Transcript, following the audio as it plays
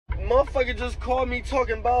Motherfucker just called me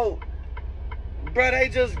talking about, bruh, they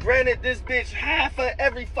just granted this bitch half of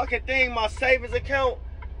every fucking thing, my savings account.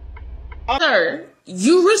 Sir,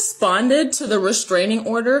 you responded to the restraining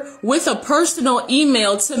order with a personal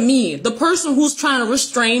email to me, the person who's trying to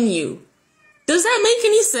restrain you. Does that make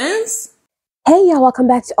any sense? Hey y'all, welcome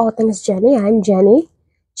back to All Things Jenny. I'm Jenny.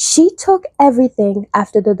 She took everything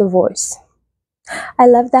after the divorce. I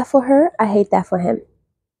love that for her. I hate that for him.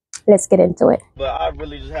 Let's get into it. But I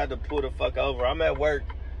really just had to pull the fuck over. I'm at work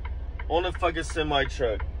on the fucking semi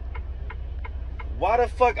truck. Why the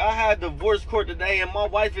fuck I had divorce court today and my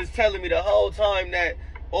wife is telling me the whole time that,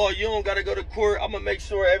 oh, you don't gotta go to court. I'm gonna make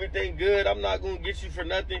sure everything good. I'm not gonna get you for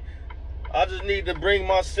nothing. I just need to bring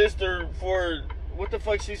my sister for, what the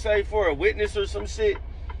fuck she say, for a witness or some shit.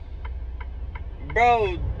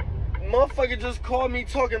 Bro, motherfucker just called me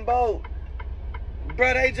talking about,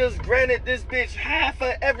 bro, they just granted this bitch half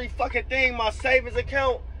of every fucking thing, my savings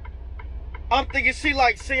account. I'm thinking she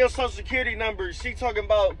like see your social security number. She talking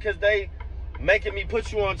about because they making me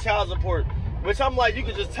put you on child support, which I'm like, you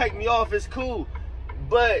can just take me off, it's cool.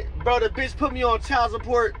 But bro, the bitch put me on child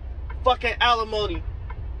support, fucking alimony,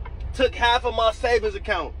 took half of my savings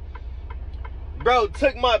account. Bro,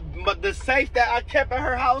 took the safe that I kept at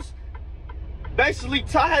her house. Basically,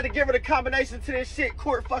 I had to give her the combination to this shit,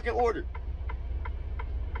 court fucking order.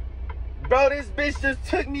 Bro, this bitch just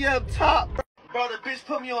took me up top, bro. Bro, the bitch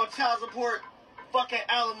put me on child support, fucking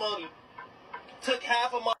alimony, took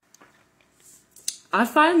half of my... I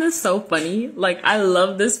find this so funny. Like, I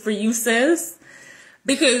love this for you, sis.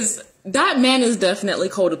 Because that man is definitely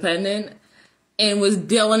codependent and was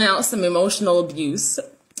dealing out some emotional abuse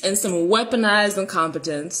and some weaponized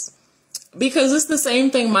incompetence. Because it's the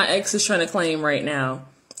same thing my ex is trying to claim right now.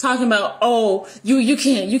 Talking about, oh, you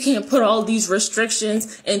can't put all these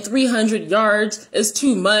restrictions and 300 yards is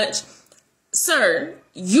too much. Sir,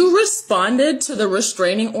 you responded to the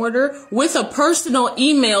restraining order with a personal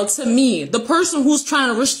email to me, the person who's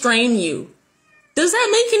trying to restrain you. Does that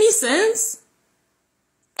make any sense?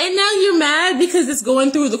 And now you're mad because it's going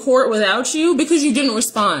through the court without you because you didn't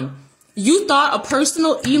respond. You thought a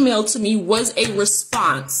personal email to me was a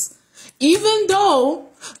response, even though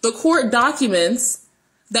the court documents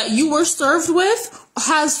that you were served with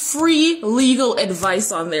has free legal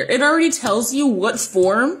advice on there. It already tells you what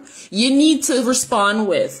form you need to respond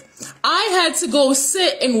with. I had to go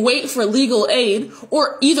sit and wait for legal aid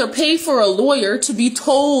or either pay for a lawyer to be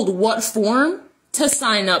told what form to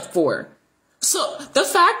sign up for. So the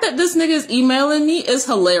fact that this nigga's emailing me is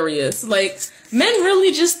hilarious. Like, men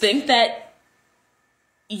really just think that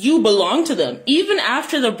you belong to them. Even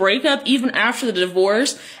after the breakup, even after the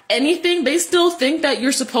divorce, anything, they still think that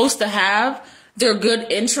you're supposed to have their good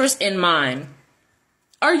interest in mind.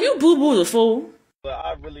 Are you boo-boo the fool? But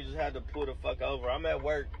I really just had to pull the fuck over. I'm at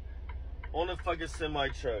work on the fucking semi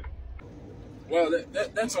truck. Well,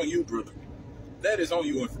 that's on you, brother. That is on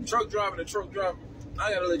you. And from truck driver to truck driver,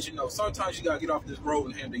 I gotta let you know, sometimes you gotta get off this road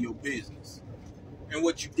and handle your business. And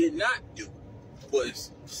what you did not do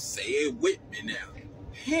was say it with me now.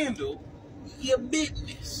 Handle your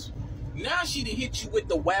business. Now she done hit you with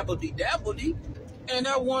the wabbledy-dabbledy, and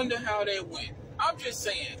I wonder how that went. I'm just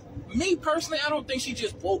saying, me personally, I don't think she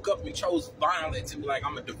just woke up and chose violence and be like,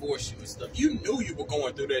 I'm gonna divorce you and stuff. You knew you were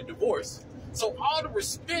going through that divorce. So all the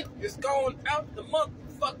respect is going out the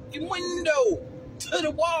motherfucking window to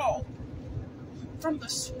the wall. From the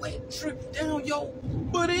sweat drip down your...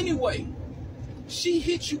 But anyway, she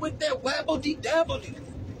hit you with that wabbledy-dabbledy.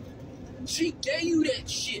 She gave you that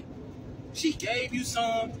shit. She gave you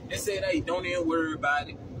some and said, hey, don't even worry about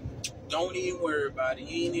it. Don't even worry about it.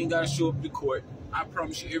 You ain't even got to show up to court. I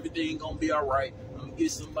promise you everything gonna be all right. I'm gonna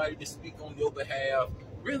get somebody to speak on your behalf.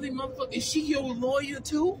 Really, motherfucker? Is she your lawyer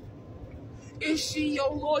too? Is she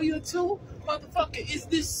your lawyer too? Motherfucker, is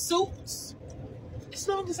this suits? As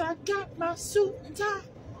long as I got my suit and tie.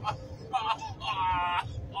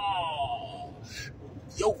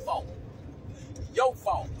 Your fault. Your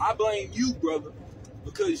fault. I blame you, brother,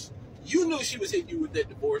 because you knew she was hitting you with that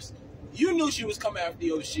divorce. You knew she was coming after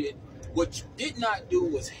your shit. What you did not do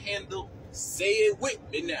was handle, say it with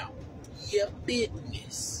me now, your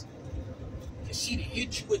business. Cause she done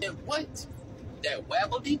hit you with that what? That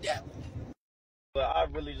wabbledy-dabble. But I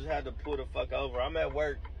really just had to pull the fuck over. I'm at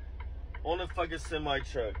work on the fucking semi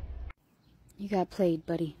truck. You got played,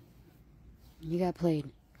 buddy. You got played.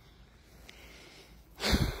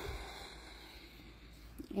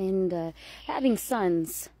 And having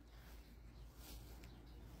sons,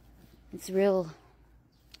 it's real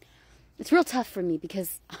tough for me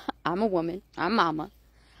because I'm a woman, I'm mama,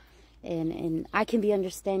 and I can be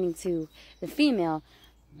understanding to the female,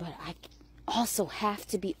 but also have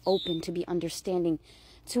to be open to be understanding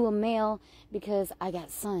to a male, because I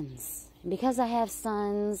got sons. And because I have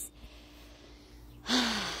sons,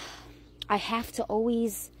 I have to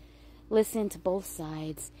always listen to both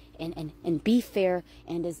sides and be fair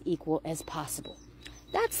and as equal as possible.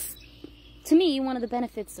 That's, to me, one of the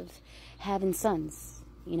benefits of having sons.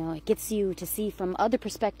 You know, it gets you to see from other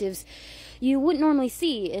perspectives you wouldn't normally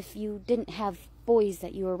see if you didn't have boys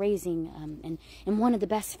that you were raising, and wanted the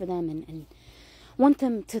best for them, and want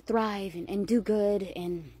them to thrive and do good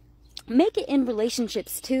and make it in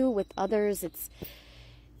relationships too with others. It's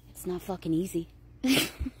not fucking easy.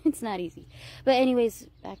 It's not easy. But anyways,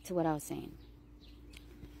 back to what I was saying.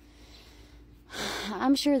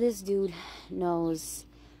 I'm sure this dude knows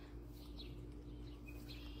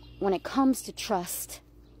when it comes to trust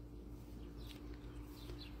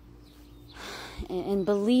and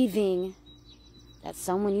believing that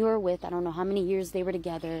someone you are with, I don't know how many years they were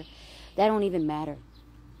together, that don't even matter,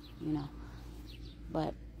 you know.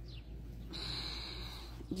 But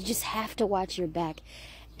you just have to watch your back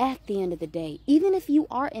at the end of the day. Even if you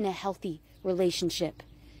are in a healthy relationship,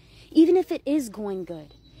 even if it is going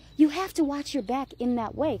good, you have to watch your back in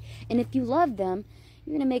that way. And if you love them,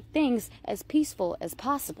 you're going to make things as peaceful as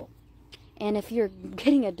possible. And if you're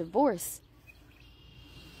getting a divorce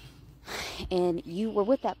and you were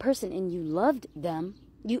with that person and you loved them,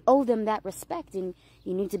 you owe them that respect, and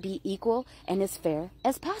you need to be equal and as fair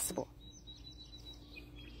as possible.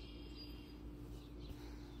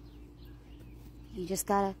 You just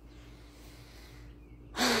gotta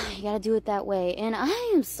do it that way. And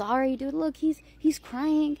I am sorry, dude. Look, he's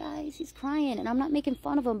crying, guys. He's crying, and I'm not making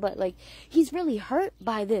fun of him, but like, he's really hurt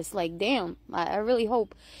by this. Like, damn, I really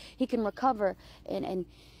hope he can recover, and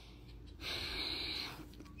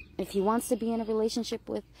if he wants to be in a relationship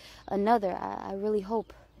with another, I really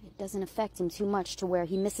hope it doesn't affect him too much to where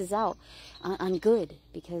he misses out on good.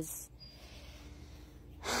 Because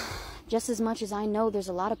just as much as I know there's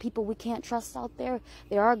a lot of people we can't trust out there,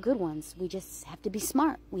 there are good ones. We just have to be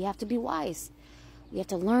smart. We have to be wise. We have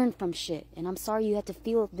to learn from shit. And I'm sorry you had to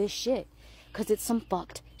feel this shit, because it's some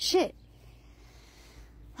fucked shit.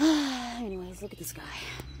 Anyways, look at this guy.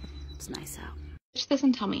 It's nice out. Watch this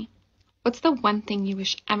and tell me, what's the one thing you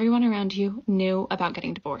wish everyone around you knew about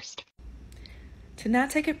getting divorced? To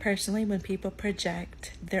not take it personally when people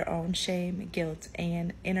project their own shame, guilt,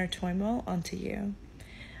 and inner turmoil onto you.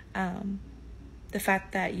 The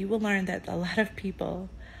fact that you will learn that a lot of people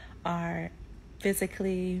are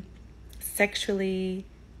physically, sexually,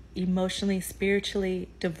 emotionally, spiritually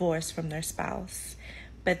divorced from their spouse,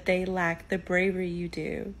 but they lack the bravery you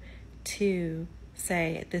do to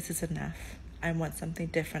say, this is enough. I want something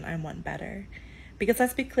different. I want better. Because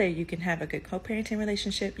let's be clear, you can have a good co-parenting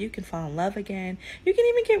relationship. You can fall in love again. You can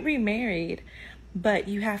even get remarried. But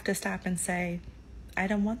you have to stop and say, I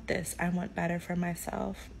don't want this. I want better for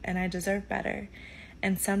myself, and I deserve better.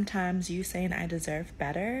 And sometimes you saying I deserve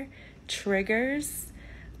better triggers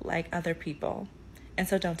like other people. And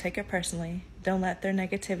so don't take it personally. Don't let their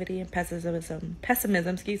negativity and pessimism,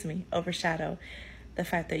 overshadow the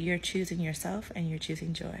fact that you're choosing yourself and you're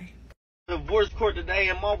choosing joy. Divorce court today,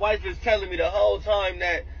 and my wife is telling me the whole time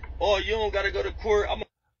that, oh, you don't gotta go to court.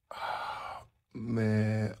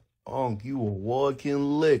 Man, Unc, you a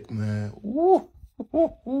walking lick, man. Woo.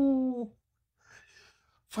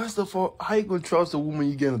 First of all, how you gonna trust a woman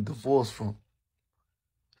you getting a divorce from?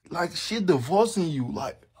 Like, she divorcing you.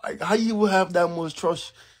 Like how you will have that much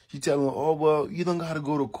trust? She telling her, oh, well, you don't gotta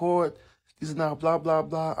go to court. This is not blah, blah,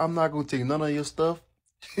 blah. I'm not gonna take none of your stuff.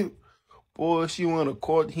 Boy, she went to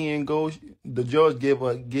court, he ain't go. The judge gave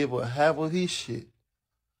her half of his shit.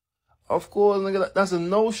 Of course, nigga, that's a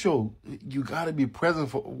no-show. You gotta be present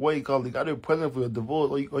for what you call it. You gotta be present for your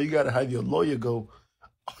divorce, or you gotta have your lawyer go.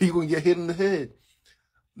 Or you gonna get hit in the head.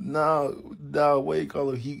 Now, what you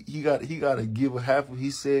call it? He gotta give her half of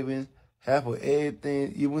his savings, half of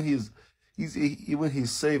everything. Even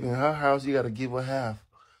he's saving her house, you gotta give her half.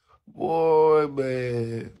 Boy,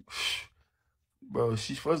 man, bro.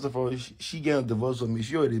 First of all, she getting a divorce with me.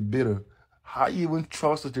 She already bitter. How you even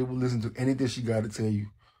trust her to listen to anything she gotta tell you?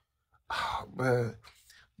 Oh, man.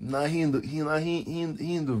 Now he in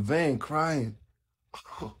the van crying.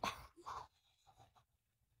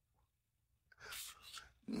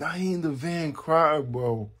 Now he in the van crying,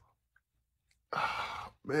 bro.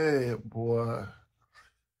 Oh, man, boy.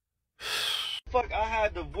 Fuck, I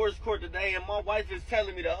had divorce court today, and my wife is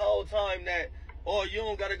telling me the whole time that, oh, you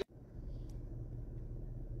don't gotta go.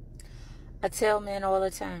 I tell men all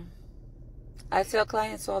the time. I tell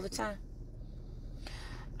clients all the time.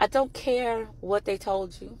 I don't care what they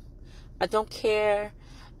told you. I don't care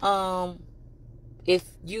if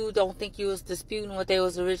you don't think you was disputing what they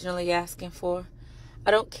was originally asking for.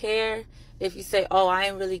 I don't care if you say, oh, I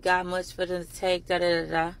ain't really got much for them to take,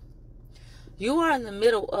 da-da-da-da. You are in the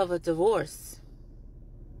middle of a divorce,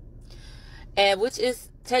 and which is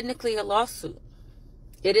technically a lawsuit.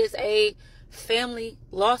 It is a family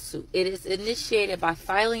lawsuit. It is initiated by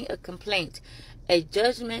filing a complaint. A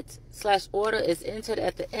judgment/order is entered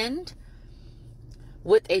at the end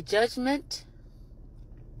with a judgment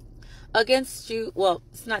against you. Well,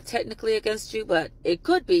 it's not technically against you, but it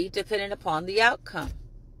could be depending upon the outcome.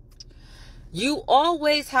 You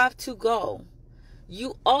always have to go.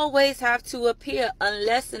 You always have to appear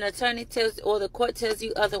unless an attorney tells or the court tells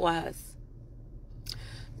you otherwise.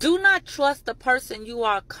 Do not trust the person you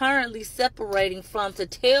are currently separating from to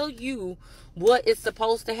tell you what is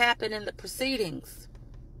supposed to happen in the proceedings.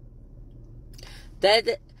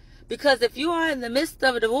 Because if you are in the midst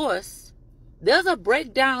of a divorce, there's a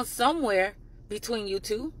breakdown somewhere between you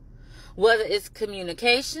two, whether it's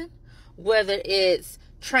communication, whether it's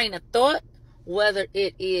train of thought, whether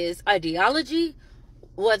it is ideology,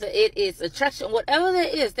 whether it is attraction, whatever there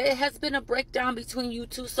is, there has been a breakdown between you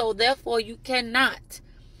two. So therefore you cannot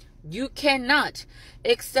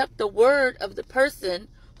accept the word of the person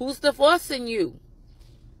who's divorcing you.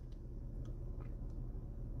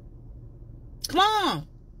 Come on.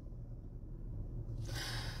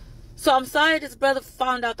 So I'm sorry this brother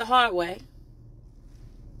found out the hard way.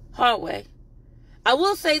 I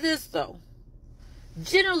will say this though.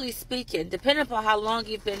 Generally speaking, depending upon how long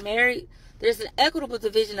you've been married, there's an equitable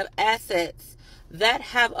division of assets that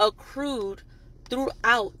have accrued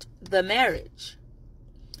throughout the marriage.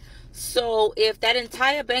 So if that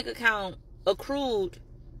entire bank account accrued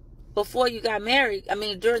before you got married,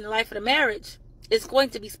 during the life of the marriage, it's going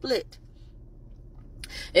to be split.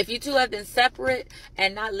 If you two have been separate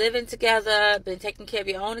and not living together, been taking care of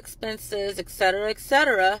your own expenses,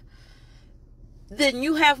 etc., then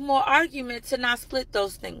you have more argument to not split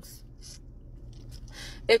those things.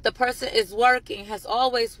 If the person is working, has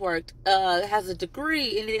always worked, has a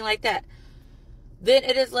degree, anything like that, then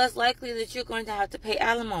it is less likely that you're going to have to pay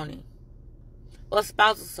alimony or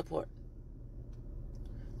spousal support.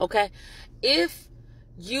 Okay? If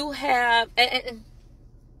you have, and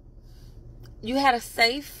you had a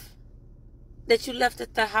safe that you left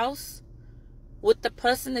at the house with the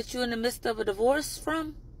person that you're in the midst of a divorce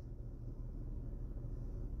from,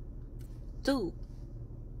 dude.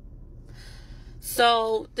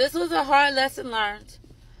 So this was a hard lesson learned,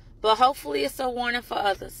 but hopefully it's a warning for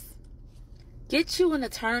others. Get you an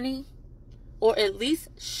attorney, or at least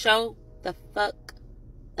show the fuck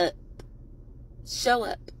up. Show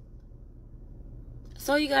up. That's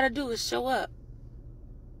all you gotta do is show up.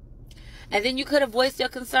 And then you could have voiced your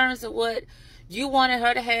concerns of what you wanted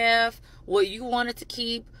her to have, what you wanted to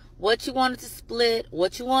keep, what you wanted to split,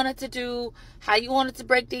 what you wanted to do, how you wanted to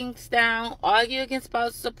break things down, argue against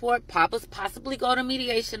spousal support, possibly go to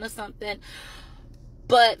mediation or something.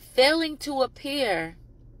 But failing to appear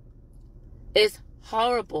is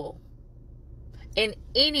horrible in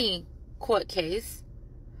any court case,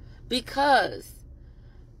 because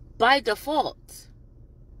by default,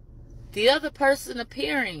 the other person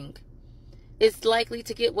appearing is likely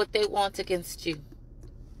to get what they want against you.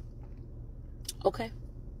 Okay?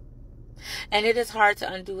 And it is hard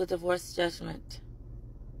to undo a divorce judgment.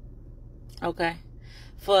 Okay?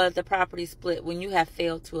 For the property split when you have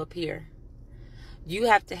failed to appear. You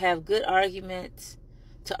have to have good arguments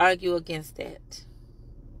to argue against that.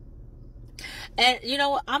 And you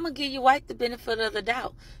know what? I'm going to give your wife the benefit of the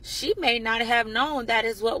doubt. She may not have known that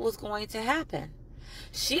is what was going to happen.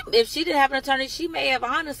 If she didn't have an attorney, she may have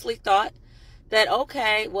honestly thought that,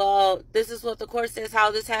 okay, well, this is what the court says,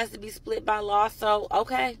 how this has to be split by law. So,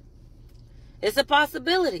 okay. It's a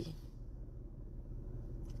possibility.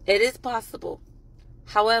 It is possible.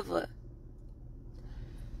 However,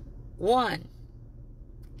 one,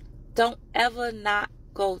 don't ever not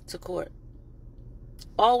go to court.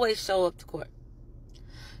 Always show up to court.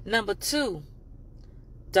 Number two,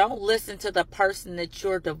 don't listen to the person that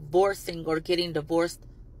you're divorcing or getting divorced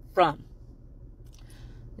from.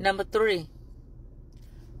 Number three,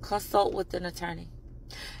 consult with an attorney.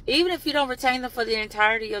 Even if you don't retain them for the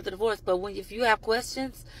entirety of the divorce, but if you have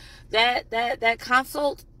questions, that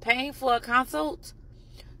consult, paying for a consult,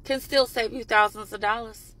 can still save you thousands of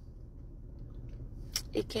dollars.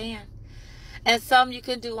 It can. And some you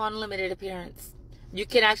can do on limited appearance. You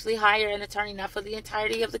can actually hire an attorney, not for the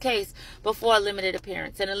entirety of the case, but for a limited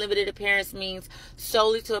appearance. And a limited appearance means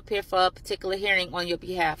solely to appear for a particular hearing on your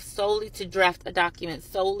behalf, solely to draft a document,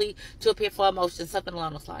 solely to appear for a motion, something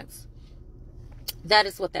along those lines. That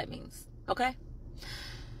is what that means. Okay?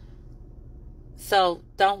 So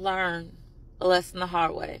don't learn a lesson the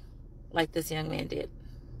hard way like this young man did.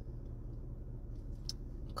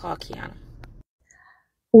 Call Kiana.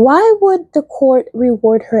 Why would the court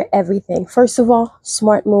reward her everything? First of all,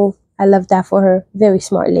 smart move. I love that for her. Very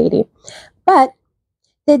smart lady. But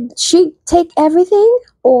did she take everything,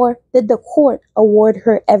 or did the court award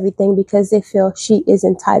her everything because they feel she is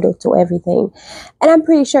entitled to everything? And I'm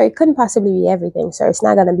pretty sure it couldn't possibly be everything, sir. It's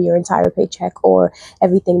not going to be your entire paycheck or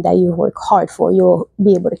everything that you work hard for. You'll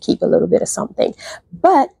be able to keep a little bit of something.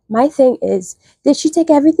 But my thing is, did she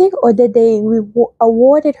take everything, or did they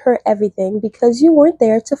awarded her everything because you weren't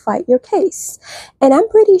there to fight your case? And I'm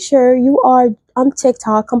pretty sure you are on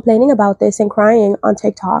TikTok complaining about this and crying on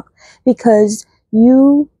TikTok because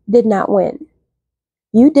you did not win.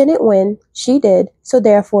 You didn't win. She did. So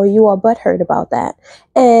therefore, you are butthurt about that.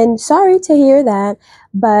 And sorry to hear that.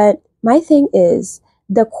 But my thing is,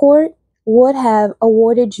 the court would have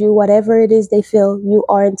awarded you whatever it is they feel you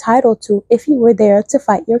are entitled to if you were there to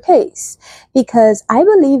fight your case. Because I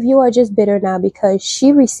believe you are just bitter now because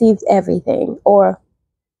she received everything, or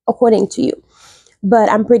according to you.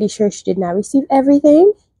 But I'm pretty sure she did not receive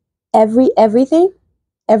everything. Everything.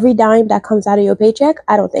 Every dime that comes out of your paycheck?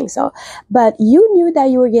 I don't think so. But you knew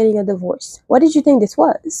that you were getting a divorce. What did you think this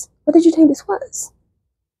was? What did you think this was?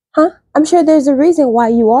 Huh? I'm sure there's a reason why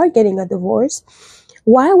you are getting a divorce.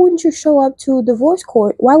 Why wouldn't you show up to divorce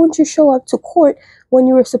court? Why wouldn't you show up to court when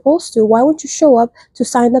you were supposed to? Why wouldn't you show up to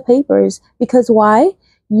sign the papers? Because why?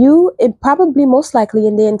 Probably most likely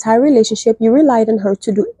in the entire relationship, you relied on her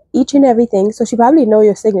to do each and everything. So she probably know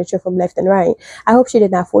your signature from left and right. I hope she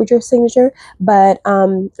did not forge your signature. But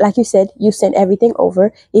like you said, you sent everything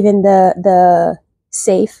over, even the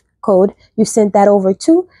safe code. You sent that over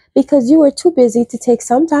too, because you were too busy to take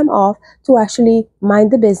some time off to actually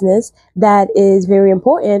mind the business that is very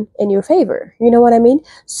important in your favor. You know what I mean?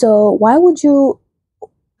 So why would you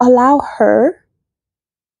allow her?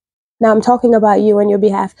 Now I'm talking about you on your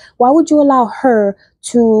behalf. Why would you allow her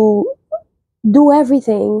to do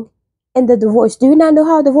everything in the divorce? Do you not know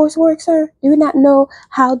how divorce works, sir? Do you not know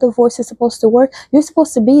how divorce is supposed to work? You're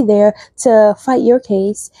supposed to be there to fight your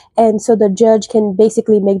case, and so the judge can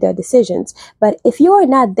basically make their decisions. But if you are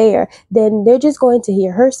not there, then they're just going to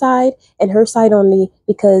hear her side and her side only,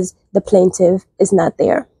 because the plaintiff is not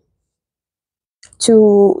there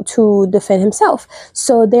to defend himself.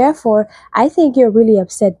 So therefore, I think you're really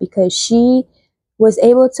upset because she was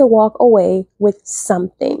able to walk away with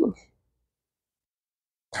something.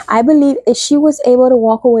 I believe if she was able to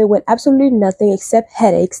walk away with absolutely nothing except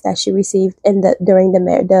headaches that she received during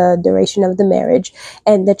the duration of the marriage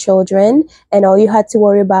and the children, and all you had to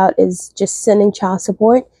worry about is just sending child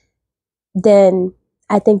support, then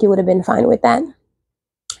I think you would have been fine with that.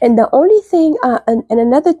 And the only thing, and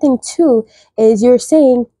another thing too, is you're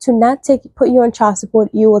saying to not put you on child support,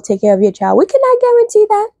 you will take care of your child. We cannot guarantee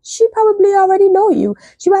that. She probably already know you.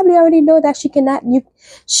 She probably already know that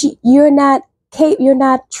you're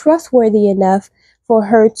not trustworthy enough for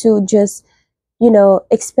her to just,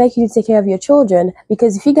 expect you to take care of your children.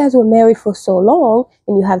 Because if you guys were married for so long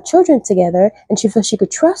and you have children together and she felt she could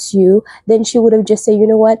trust you, then she would have just said, you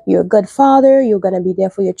know what, you're a good father, you're going to be there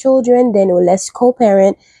for your children, then let's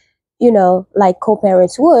co-parent, like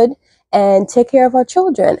co-parents would, and take care of our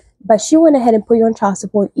children. But she went ahead and put you on child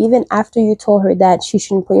support even after you told her that she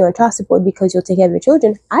shouldn't put you on child support because you'll take care of your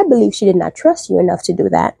children. I believe she did not trust you enough to do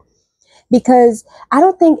that. Because I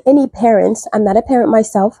don't think any parents, I'm not a parent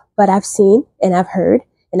myself, but I've seen and I've heard,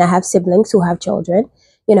 and I have siblings who have children,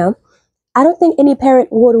 I don't think any parent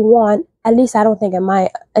would want, at least I don't think in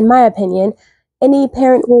my opinion, any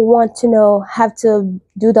parent will want to have to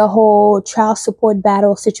do the whole child support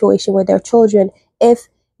battle situation with their children if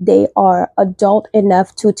they are adult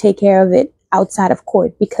enough to take care of it outside of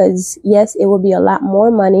court. Because yes, it will be a lot more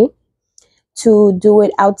money to do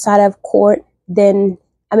it outside of court than,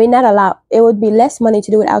 not a lot. It would be less money to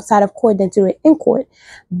do it outside of court than to do it in court.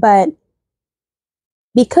 But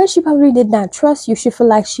because she probably did not trust you, she felt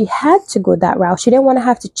like she had to go that route. She didn't want to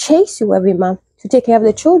have to chase you every month to take care of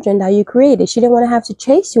the children that you created. She didn't want to have to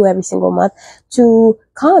chase you every single month to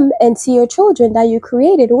come and see your children that you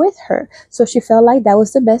created with her. So she felt like that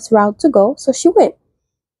was the best route to go. So she went.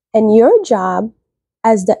 And your job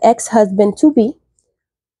as the ex-husband to be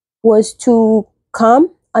was to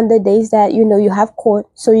come on the days that you have court,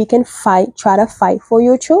 so you can try to fight for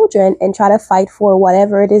your children and try to fight for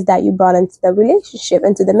whatever it is that you brought into the relationship,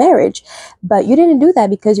 into the marriage. But you didn't do that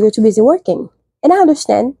because you were too busy working. And I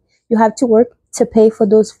understand you have to work to pay for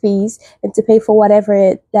those fees and to pay for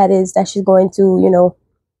whatever that is that she's going to,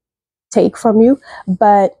 take from you.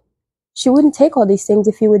 But she wouldn't take all these things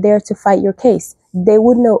if you were there to fight your case. They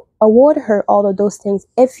would award her all of those things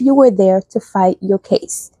if you were there to fight your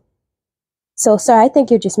case. So, sir, I think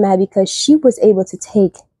you're just mad because she was able to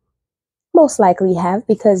take, most likely have,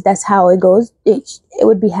 because that's how it goes. It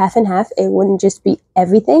would be half and half. It wouldn't just be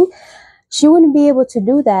everything. She wouldn't be able to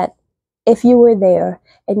do that if you were there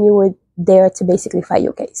and you were there to basically fight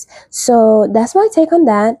your case. So that's my take on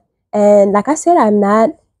that. And like I said, I'm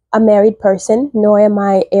not a married person, nor am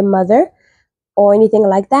I a mother or anything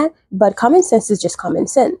like that. But common sense is just common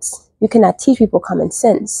sense. You cannot teach people common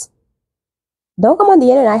sense. Don't come on the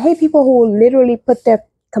internet. I hate people who literally put their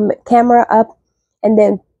camera up and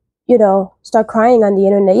then, you know, start crying on the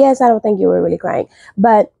internet. Yes, I don't think you were really crying,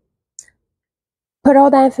 but put all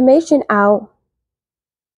that information out,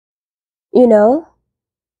 you know.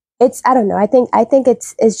 It's, I don't know. I think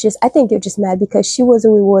it's just, I think you're just mad because she was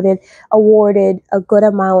awarded a good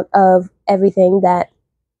amount of everything that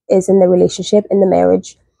is in the relationship, in the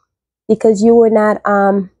marriage, because you were not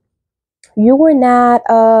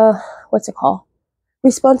what's it called?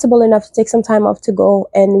 Responsible enough to take some time off to go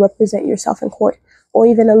and represent yourself in court, or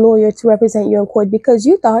even a lawyer to represent you in court, because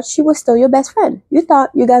you thought she was still your best friend. You thought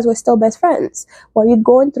you guys were still best friends while you're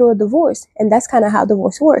going through a divorce. And that's kind of how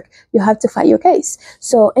divorce work. You have to fight your case.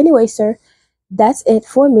 So anyway, sir, that's it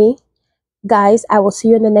for me. Guys, I will see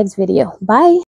you in the next video. Bye.